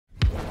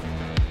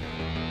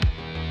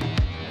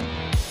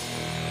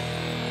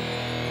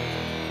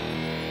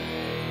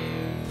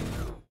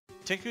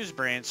Tinku's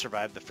brain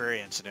survived the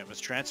fairy incident,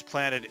 was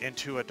transplanted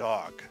into a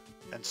dog,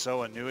 and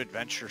so a new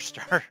adventure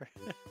started.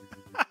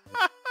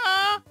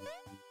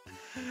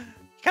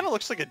 He kind of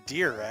looks like a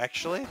deer,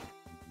 actually.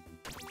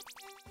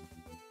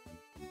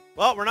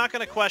 Well, we're not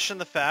going to question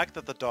the fact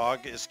that the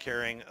dog is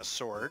carrying a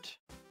sword.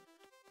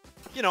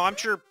 You know, I'm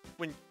sure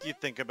when you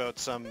think about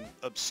some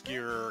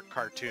obscure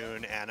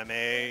cartoon,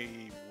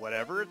 anime,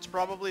 whatever, it's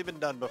probably been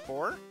done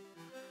before.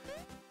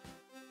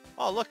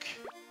 Oh, look,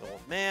 the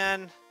old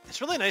man. It's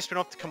really nice we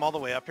don't have to come all the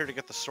way up here to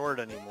get the sword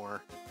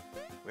anymore.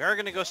 We are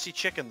going to go see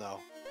Chicken,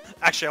 though.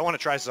 Actually, I want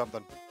to try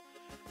something.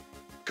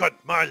 Cut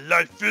my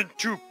life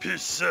into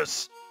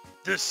pieces.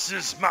 This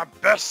is my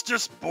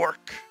bestest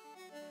bork.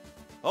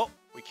 Oh,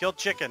 we killed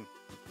Chicken.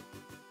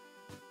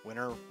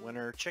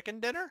 Winner chicken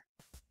dinner?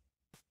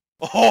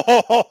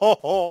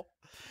 Oh,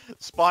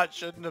 Spot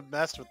shouldn't have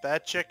messed with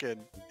that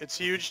chicken. Its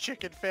huge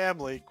chicken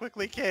family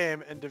quickly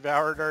came and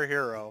devoured our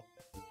hero.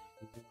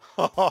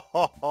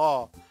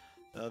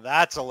 Now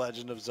that's a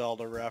Legend of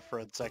Zelda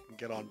reference I can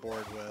get on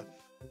board with.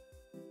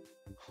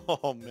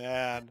 Oh,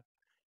 man.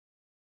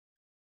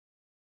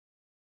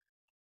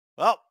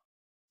 Well,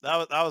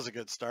 that was a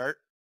good start,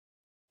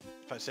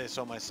 if I say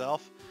so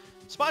myself.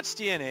 Spot's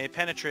DNA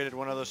penetrated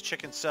one of those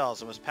chicken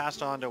cells and was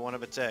passed on to one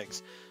of its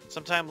eggs.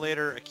 Sometime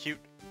later, a cute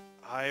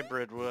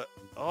hybrid would...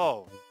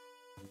 Oh.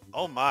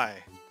 Oh my.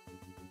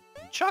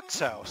 Chuck's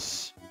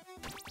house.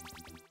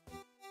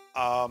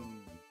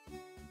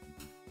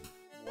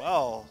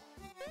 Well.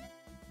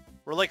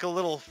 We're like a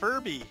little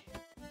Furby.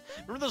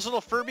 Remember those little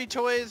Furby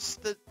toys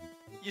that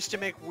used to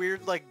make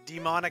weird, like,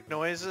 demonic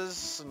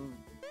noises? And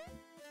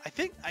I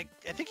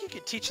think you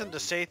could teach them to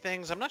say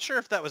things. I'm not sure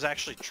if that was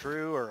actually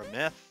true or a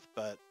myth,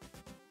 but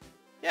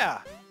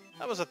yeah,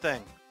 that was a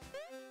thing.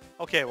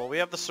 Okay, well, we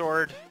have the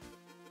sword.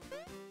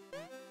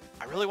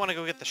 I really want to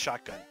go get the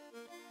shotgun.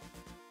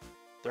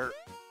 There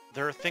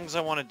are things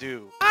I want to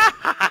do.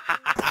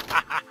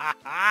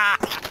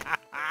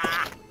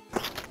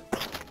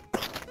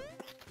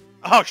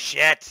 Oh,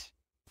 shit.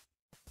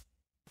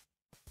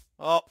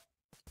 Oh.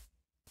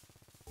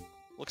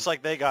 Looks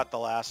like they got the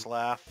last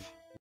laugh.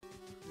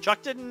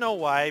 Chuck didn't know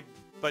why,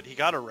 but he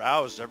got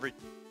aroused every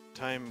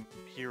time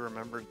he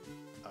remembered.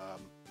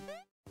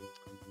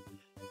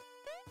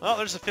 Well,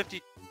 there's a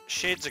 50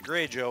 Shades of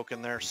Grey joke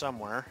in there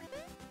somewhere.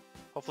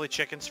 Hopefully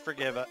Chicken's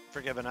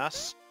forgiven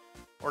us,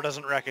 or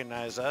doesn't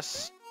recognize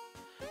us.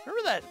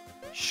 Remember that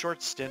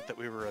short stint that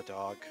we were a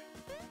dog?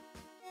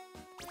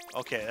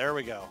 Okay, there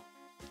we go.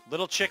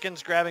 Little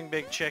Chicken's grabbing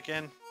Big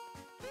Chicken.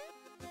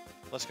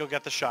 Let's go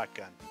get the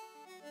shotgun.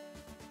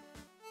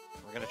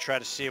 We're going to try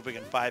to see if we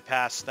can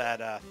bypass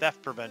that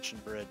theft prevention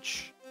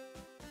bridge.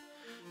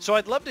 So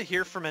I'd love to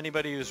hear from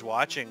anybody who's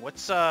watching.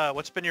 What's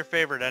been your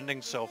favorite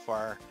ending so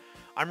far?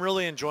 I'm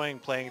really enjoying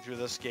playing through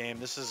this game.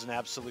 This is an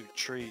absolute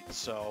treat.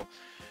 So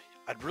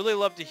I'd really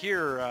love to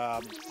hear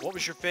what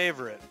was your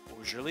favorite? What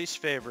was your least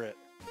favorite?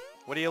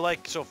 What do you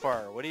like so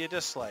far? What do you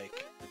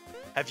dislike?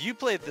 Have you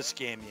played this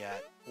game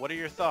yet? What are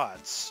your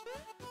thoughts?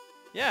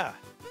 Yeah,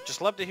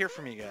 just love to hear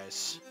from you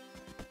guys.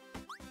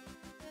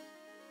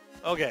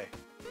 Okay,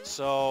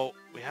 so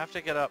we have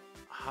to get up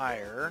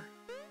higher.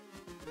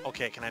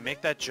 Okay, can I make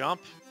that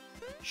jump?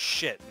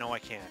 Shit, no I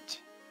can't.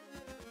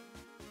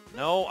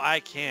 No,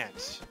 I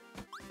can't.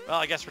 Well,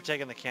 I guess we're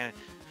taking the cannon.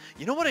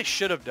 You know what I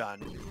should have done?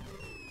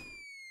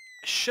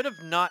 I should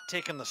have not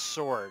taken the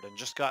sword and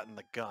just gotten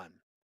the gun.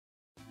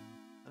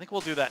 I think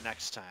we'll do that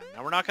next time.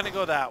 Now, we're not going to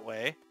go that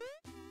way,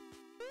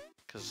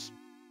 because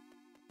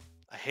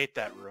I hate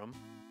that room.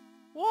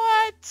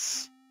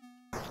 What?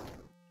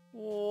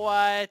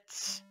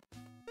 What?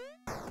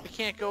 We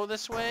can't go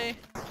this way?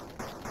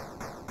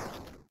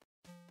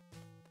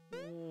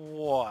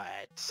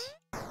 What?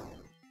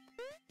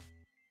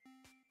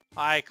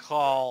 I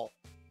call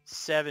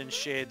 7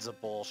 shades of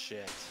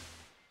bullshit.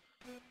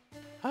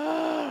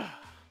 Well,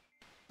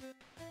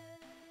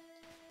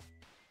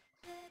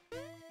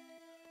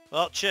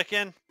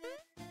 Chicken,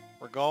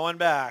 we're going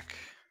back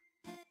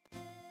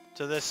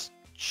to this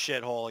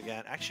shithole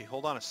again. Actually,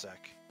 hold on a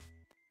sec.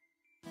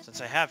 Since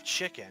I have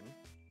Chicken...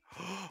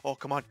 Oh,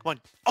 come on, come on.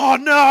 Oh,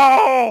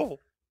 no!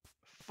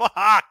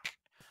 Fuck!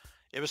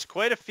 It was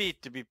quite a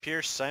feat to be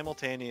pierced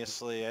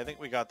simultaneously. I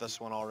think we got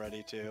this one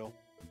already, too.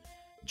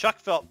 Chuck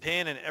felt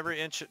pain in every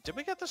inch. Did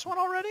we get this one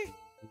already?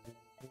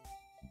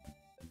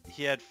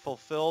 He had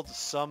fulfilled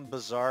some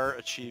bizarre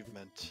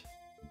achievement.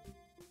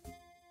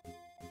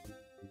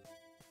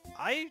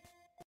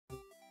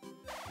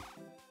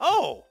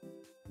 Oh!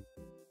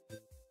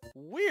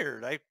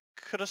 Weird. I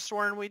could have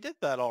sworn we did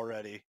that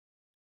already.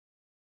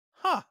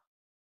 Huh.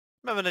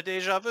 I'm having a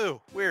deja vu.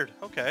 Weird.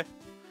 Okay.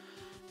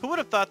 Who would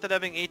have thought that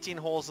having 18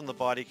 holes in the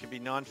body could be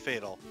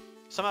non-fatal?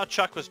 Somehow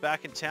Chuck was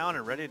back in town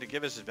and ready to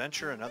give his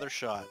adventure another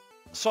shot.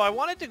 So I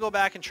wanted to go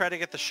back and try to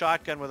get the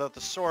shotgun without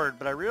the sword,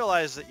 but I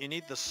realized that you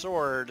need the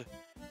sword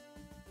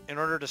in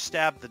order to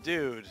stab the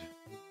dude.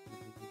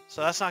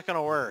 So that's not going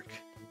to work.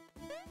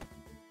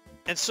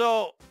 And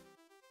so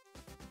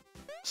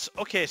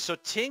okay, so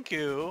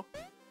Tinku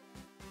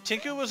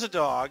was a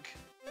dog.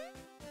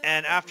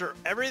 And after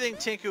everything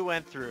Tinku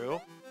went through,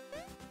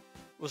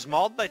 was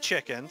mauled by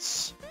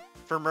chickens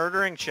for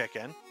murdering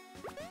chicken,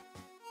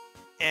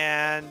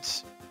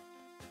 and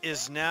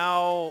is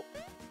now...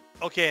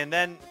 Okay, and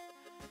then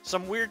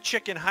some weird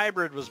chicken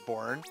hybrid was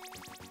born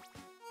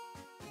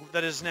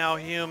that is now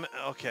human.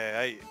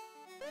 Okay,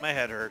 my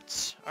head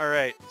hurts.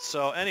 Alright,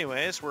 so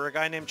anyways, we're a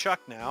guy named Chuck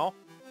now.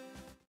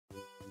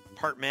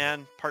 Part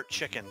man, part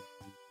chicken.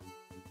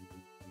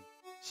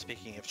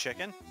 Speaking of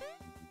chicken,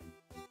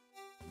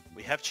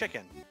 we have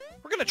chicken.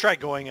 We're gonna try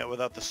going it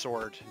without the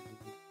sword.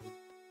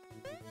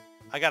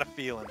 I got a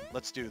feeling.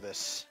 Let's do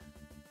this.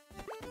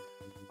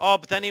 Oh,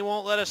 but then he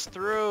won't let us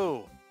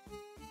through.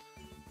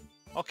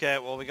 Okay,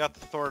 well, we got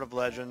the Sword of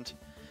Legend.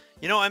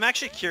 You know, I'm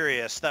actually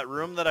curious. That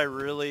room that I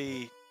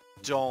really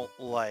don't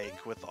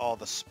like with all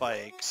the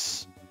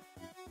spikes,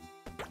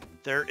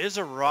 there is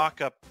a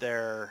rock up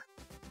there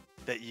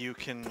that you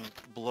can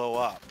blow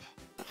up.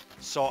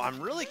 So I'm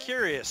really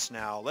curious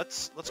now.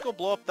 Let's go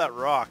blow up that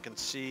rock and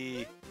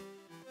see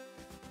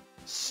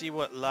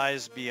what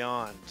lies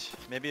beyond.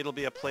 Maybe it'll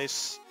be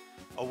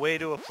a way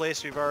to a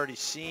place we've already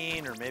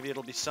seen, or maybe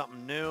it'll be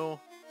something new.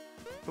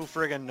 Who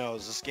friggin'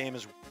 knows? This game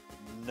is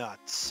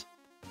nuts.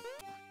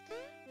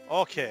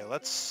 Okay,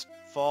 let's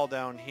fall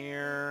down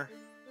here.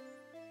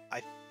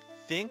 I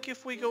think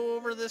if we go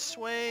over this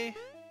way,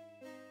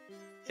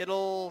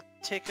 it'll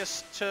take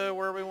us to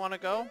where we want to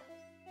go.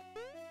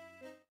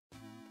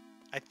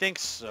 I think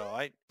so.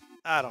 I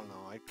don't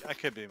know. I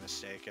could be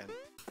mistaken.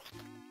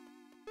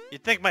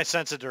 You'd think my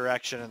sense of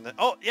direction in the...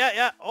 Oh,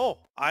 yeah. Oh,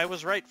 I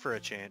was right for a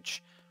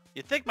change.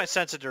 You'd think my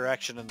sense of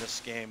direction in this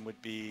game would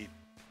be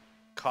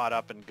caught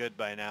up and good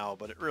by now,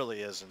 but it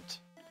really isn't.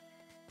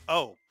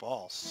 Oh,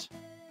 balls.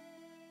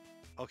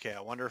 Okay,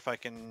 I wonder if I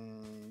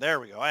can... There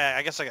we go.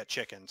 I guess I got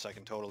chicken, so I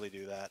can totally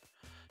do that.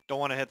 Don't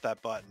want to hit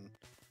that button.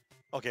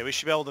 Okay, we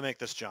should be able to make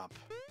this jump.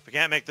 If we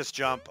can't make this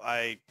jump,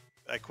 I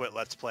quit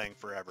Let's Playing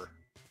forever.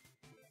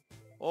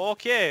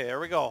 Okay, there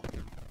we go.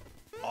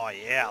 Oh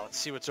yeah, let's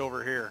see what's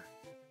over here.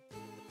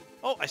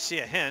 Oh, I see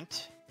a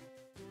hint.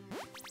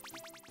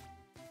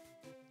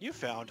 You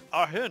found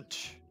a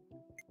hint.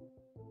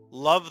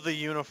 Love the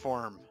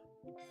uniform.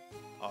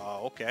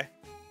 Okay.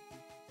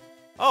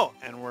 Oh,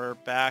 and we're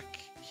back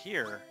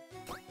here.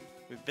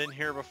 We've been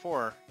here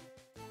before.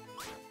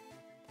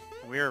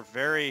 We are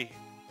very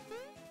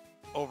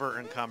over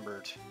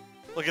encumbered.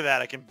 Look at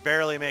that, I can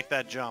barely make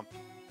that jump.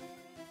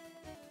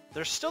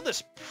 There's still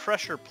this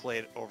pressure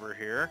plate over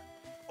here.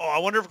 Oh, I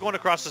wonder if going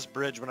across this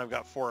bridge when I've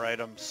got 4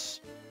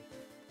 items.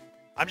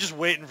 I'm just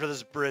waiting for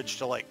this bridge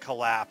to like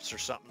collapse or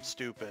something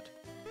stupid.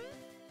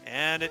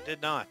 And it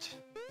did not.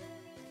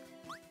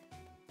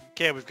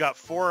 Okay, we've got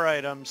 4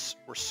 items.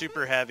 We're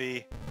super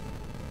heavy.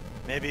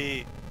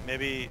 Maybe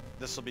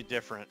this will be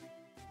different.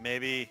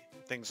 Maybe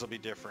things will be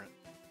different.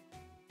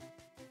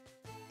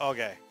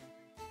 Okay.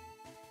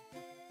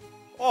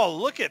 Oh,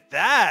 look at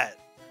that!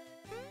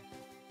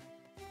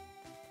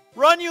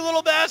 Run, you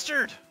little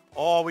bastard!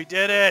 Oh, we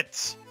did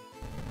it!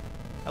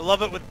 I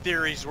love it when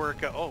theories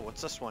work out. Oh,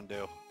 what's this one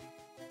do?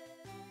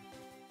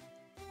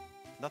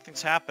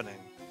 Nothing's happening.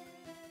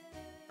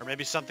 Or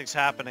maybe something's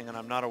happening and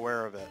I'm not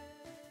aware of it.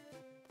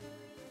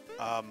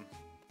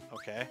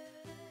 Okay.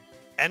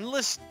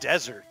 Endless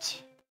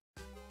Desert.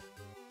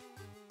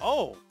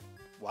 Oh,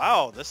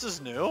 wow, this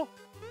is new.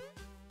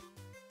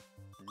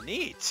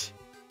 Neat.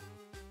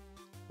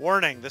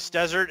 Warning, this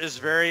desert is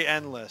very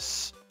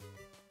endless.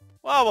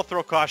 Well, we'll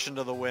throw caution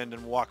to the wind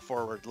and walk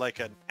forward like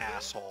an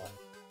asshole.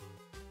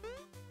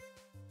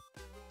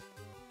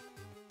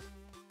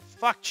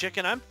 Fuck,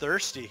 chicken, I'm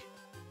thirsty.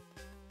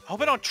 I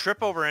hope I don't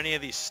trip over any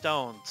of these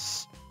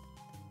stones.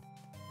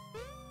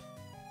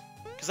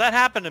 Because that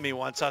happened to me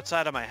once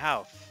outside of my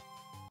house.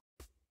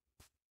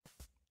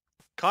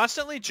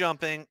 Constantly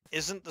jumping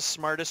isn't the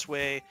smartest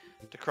way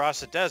to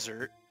cross a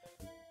desert.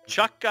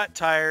 Chuck got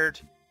tired,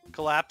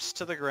 collapsed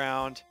to the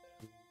ground,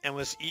 and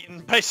was eaten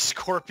by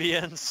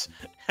scorpions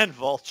and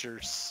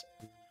vultures.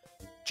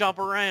 Jump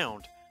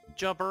around,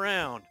 jump,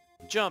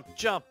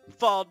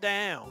 fall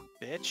down,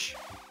 bitch.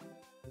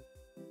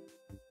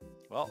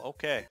 Well,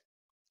 okay.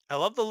 I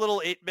love the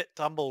little 8-bit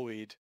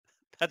tumbleweed.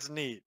 That's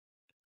neat.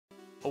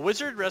 A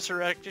wizard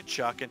resurrected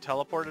Chuck and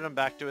teleported him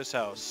back to his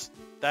house.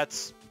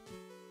 That's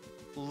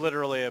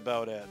literally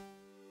about it.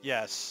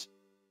 Yes,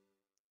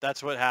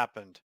 that's what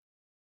happened.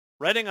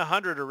 Writing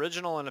 100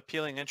 original and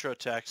appealing intro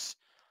texts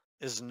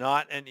is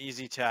not an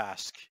easy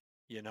task,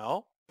 you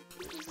know?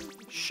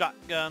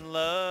 Shotgun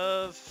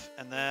love,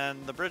 and then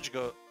the bridge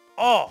goes...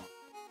 Oh!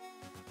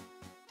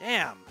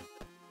 Damn!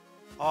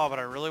 Oh, but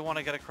I really want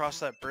to get across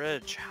that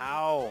bridge.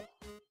 How?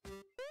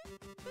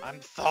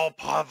 I'm so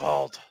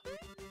puzzled.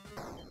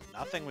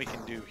 Nothing we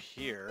can do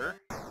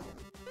here.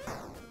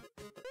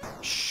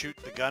 Shoot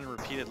the gun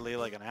repeatedly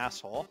like an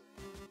asshole.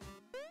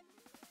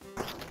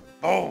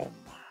 Boom!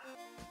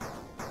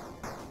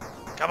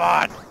 Come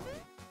on!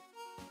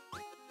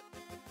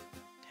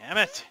 Damn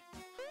it!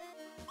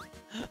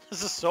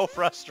 This is so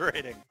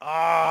frustrating.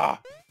 Ah!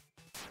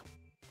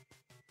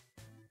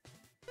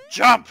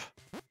 Jump!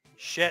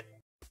 Shit.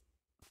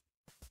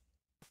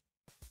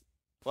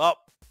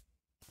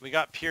 We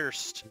got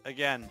pierced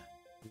again.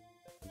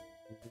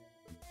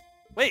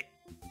 Wait,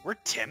 we're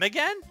Tim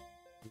again?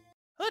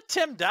 I thought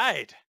Tim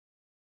died.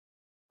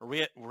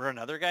 We're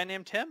another guy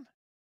named Tim?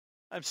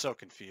 I'm so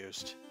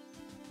confused.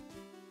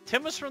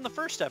 Tim was from the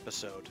first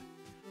episode.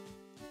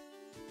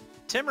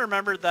 Tim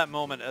remembered that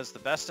moment as the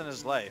best in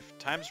his life.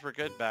 Times were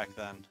good back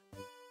then.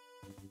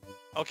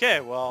 Okay,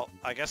 well,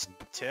 I guess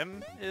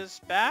Tim is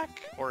back,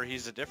 or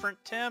he's a different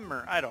Tim,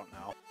 or I don't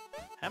know.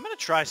 I'm gonna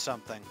try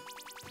something.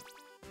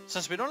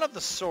 Since we don't have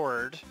the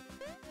sword,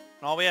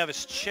 and all we have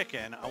is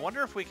chicken, I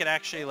wonder if we could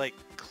actually, like,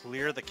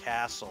 clear the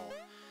castle.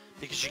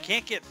 Because you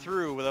can't get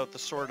through without the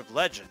Sword of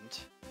Legend.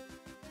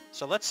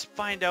 So let's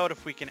find out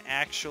if we can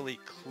actually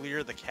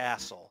clear the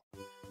castle.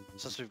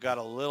 Since we've got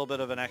a little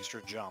bit of an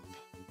extra jump.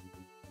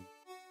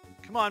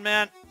 Come on,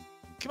 man.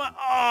 Come on.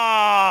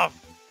 Oh,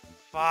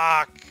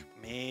 fuck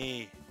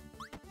me.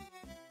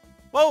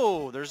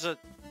 Whoa, there's a...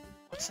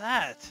 What's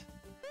that?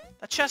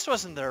 That chest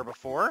wasn't there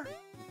before.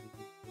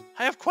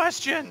 I have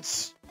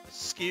questions.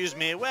 Excuse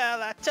me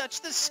while I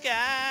touch the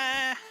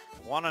sky.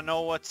 Want to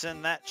know what's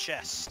in that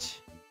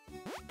chest.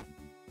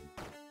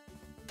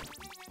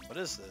 What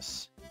is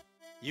this?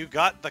 You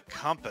got the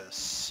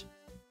compass.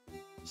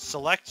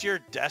 Select your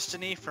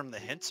destiny from the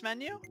hints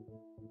menu?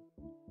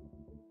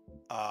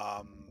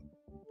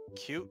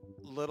 Cute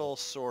little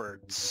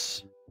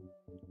swords.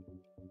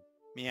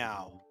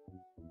 Meow.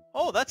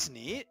 Oh, that's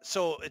neat.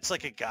 So it's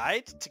like a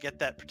guide to get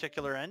that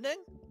particular ending?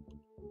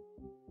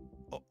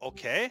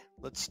 Okay,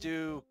 let's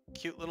do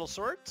cute little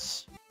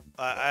swords.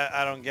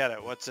 I don't get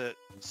it. What's it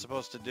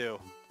supposed to do?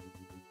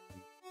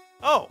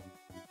 Oh.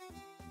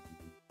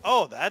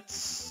 Oh,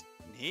 that's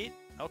neat.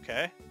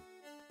 Okay.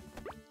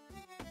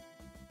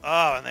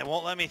 Oh, and they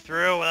won't let me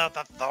through without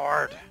the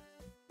sword.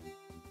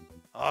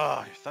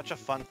 Oh, you're such a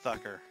fun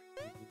thucker.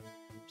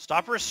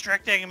 Stop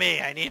restricting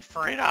me. I need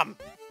freedom.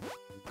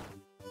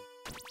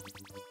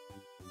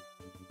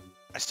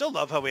 I still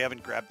love how we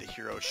haven't grabbed the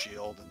hero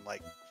shield in,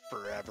 like,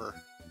 forever.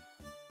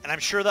 And I'm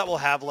sure that will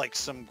have, like,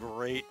 some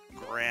great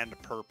grand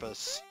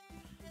purpose.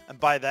 And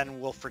by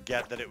then we'll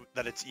forget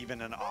that it's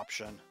even an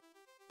option.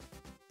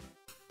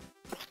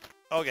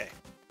 Okay.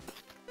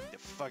 Get the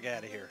fuck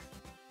out of here.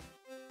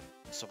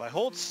 So if I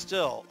hold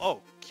still...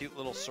 Oh, cute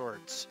little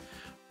swords.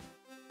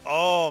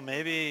 Oh,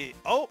 maybe...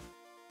 Oh!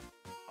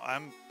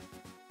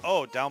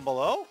 Oh, down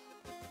below?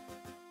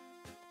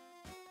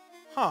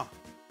 Huh.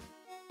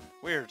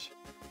 Weird.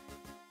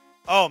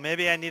 Oh,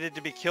 maybe I needed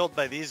to be killed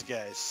by these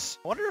guys.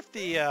 I wonder if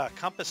the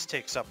compass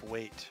takes up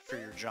weight for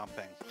your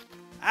jumping.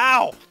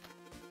 Ow!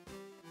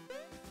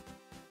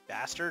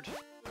 Bastard.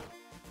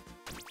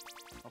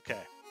 Okay.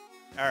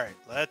 Alright,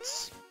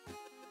 let's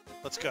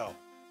go.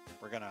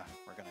 We're gonna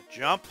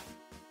jump.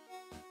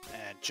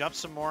 And jump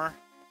some more.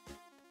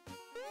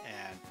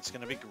 And it's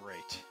gonna be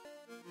great.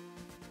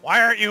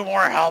 Why aren't you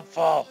more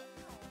helpful?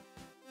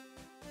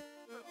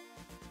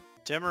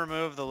 Tim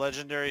removed the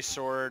legendary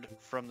sword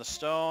from the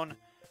stone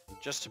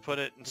just to put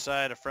it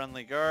inside a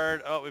friendly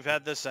guard. Oh, we've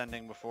had this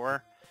ending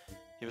before.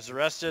 He was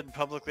arrested and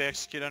publicly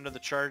executed under the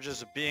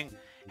charges of being...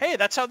 Hey,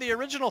 that's how the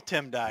original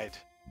Tim died.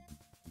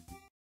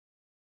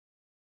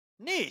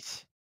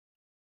 Neat.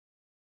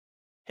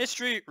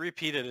 History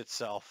repeated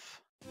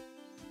itself.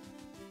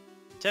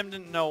 Tim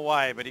didn't know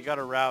why, but he got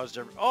aroused.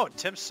 Oh,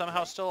 Tim's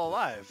somehow still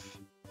alive.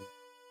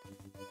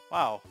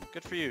 Wow,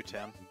 good for you,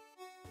 Tim.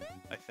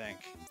 I think.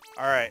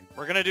 Alright,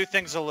 we're gonna do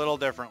things a little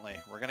differently.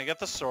 We're gonna get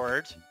the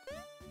sword.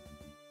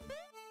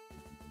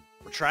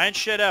 We're trying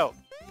shit out.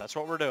 That's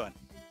what we're doing.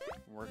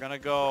 We're gonna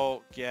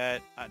go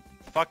get...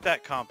 fuck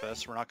that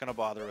compass. We're not gonna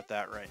bother with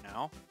that right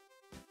now.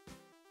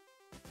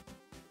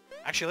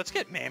 Actually, let's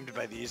get maimed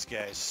by these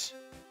guys.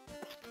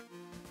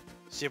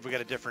 See if we get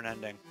a different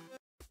ending.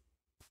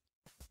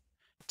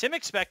 Tim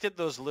expected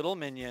those little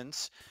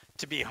minions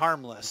to be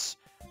harmless,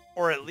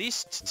 or at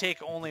least to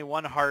take only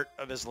one heart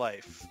of his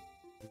life.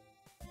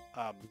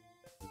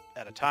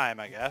 At a time,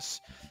 I guess.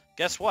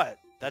 Guess what?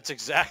 That's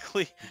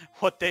exactly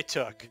what they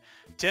took.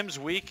 Tim's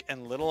weak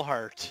and little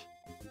heart.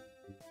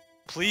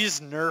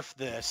 Please nerf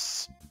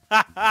this.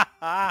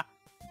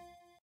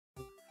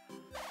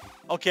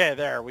 Okay,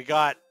 there. We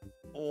got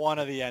one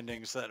of the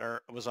endings that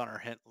was on our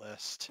hint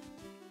list.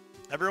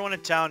 Everyone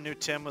in town knew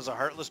Tim was a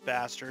heartless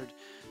bastard,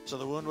 so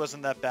the wound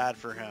wasn't that bad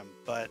for him.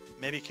 But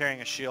maybe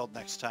carrying a shield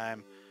next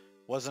time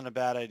wasn't a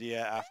bad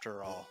idea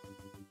after all.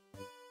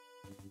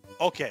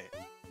 Okay.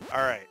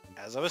 Alright.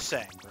 As I was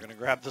saying, we're going to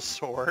grab the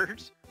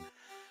sword.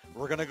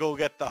 We're going to go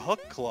get the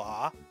hook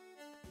claw.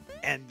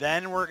 And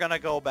then we're going to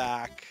go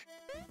back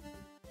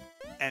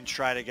and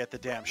try to get the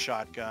damn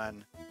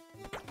shotgun.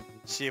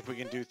 See if we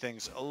can do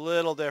things a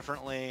little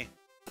differently.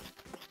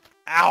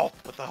 Ow!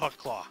 With the hook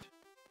claw.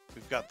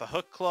 We've got the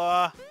hook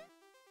claw.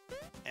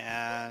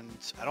 And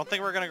I don't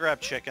think we're going to grab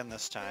chicken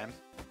this time.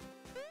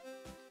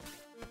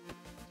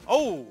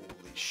 Holy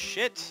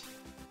shit.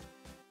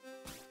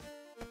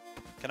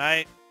 Can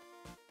I...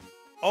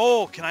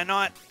 Oh, can I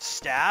not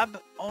stab?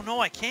 Oh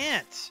no, I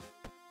can't.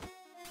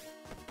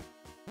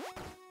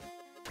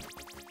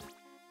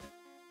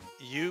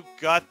 You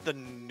got the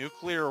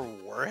nuclear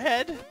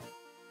warhead?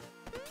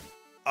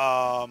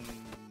 All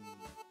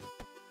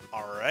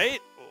right.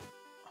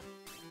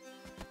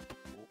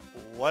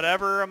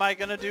 Whatever am I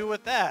gonna do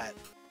with that?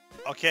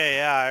 Okay,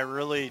 yeah, I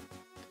really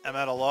am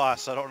at a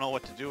loss. I don't know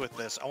what to do with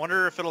this. I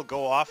wonder if it'll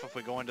go off if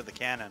we go into the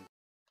cannon.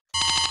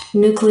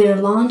 Nuclear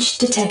launch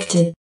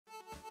detected.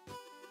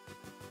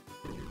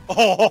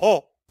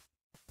 Oh,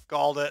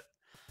 called it.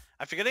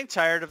 After getting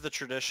tired of the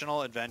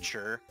traditional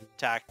adventure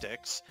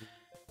tactics,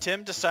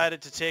 Tim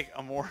decided to take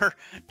a more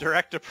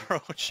direct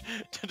approach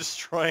to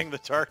destroying the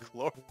Dark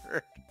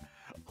Lord.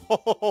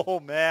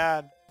 Oh,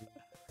 man.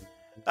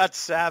 That's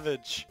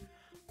savage.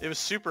 It was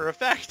super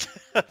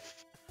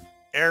effective.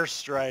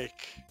 Airstrike.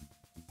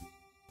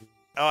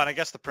 Oh, and I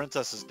guess the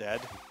princess is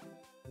dead.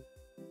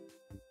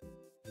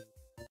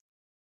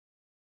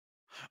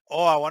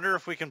 Oh, I wonder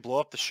if we can blow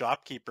up the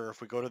shopkeeper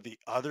if we go to the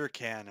other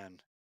cannon.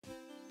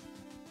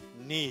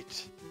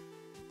 Neat.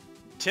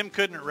 Tim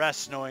couldn't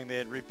rest knowing they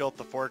had rebuilt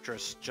the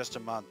fortress just a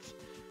month.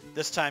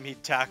 This time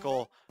he'd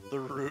tackle the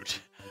root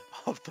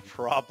of the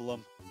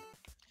problem.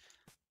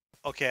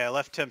 Okay, I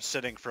left Tim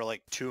sitting for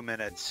like 2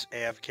 minutes,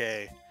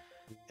 AFK.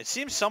 It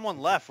seems someone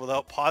left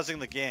without pausing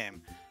the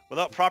game.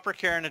 Without proper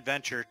care and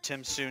adventure,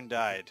 Tim soon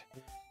died.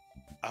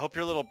 I hope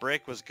your little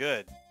break was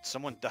good.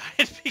 Someone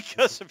died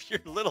because of your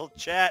little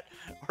chat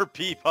or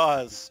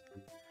pause.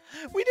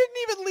 We didn't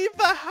even leave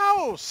the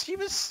house. He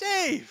was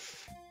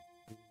safe.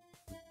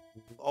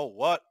 Oh,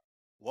 what?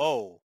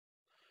 Whoa.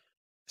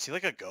 Is he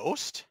like a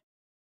ghost?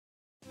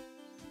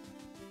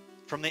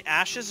 From the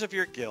ashes of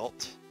your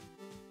guilt,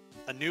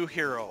 a new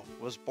hero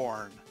was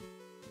born.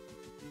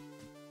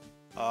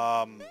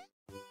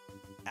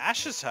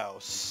 Ash's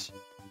house.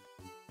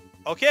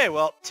 Okay,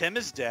 well, Tim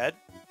is dead.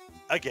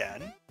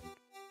 Again.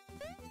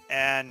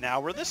 And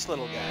now we're this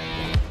little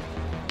guy.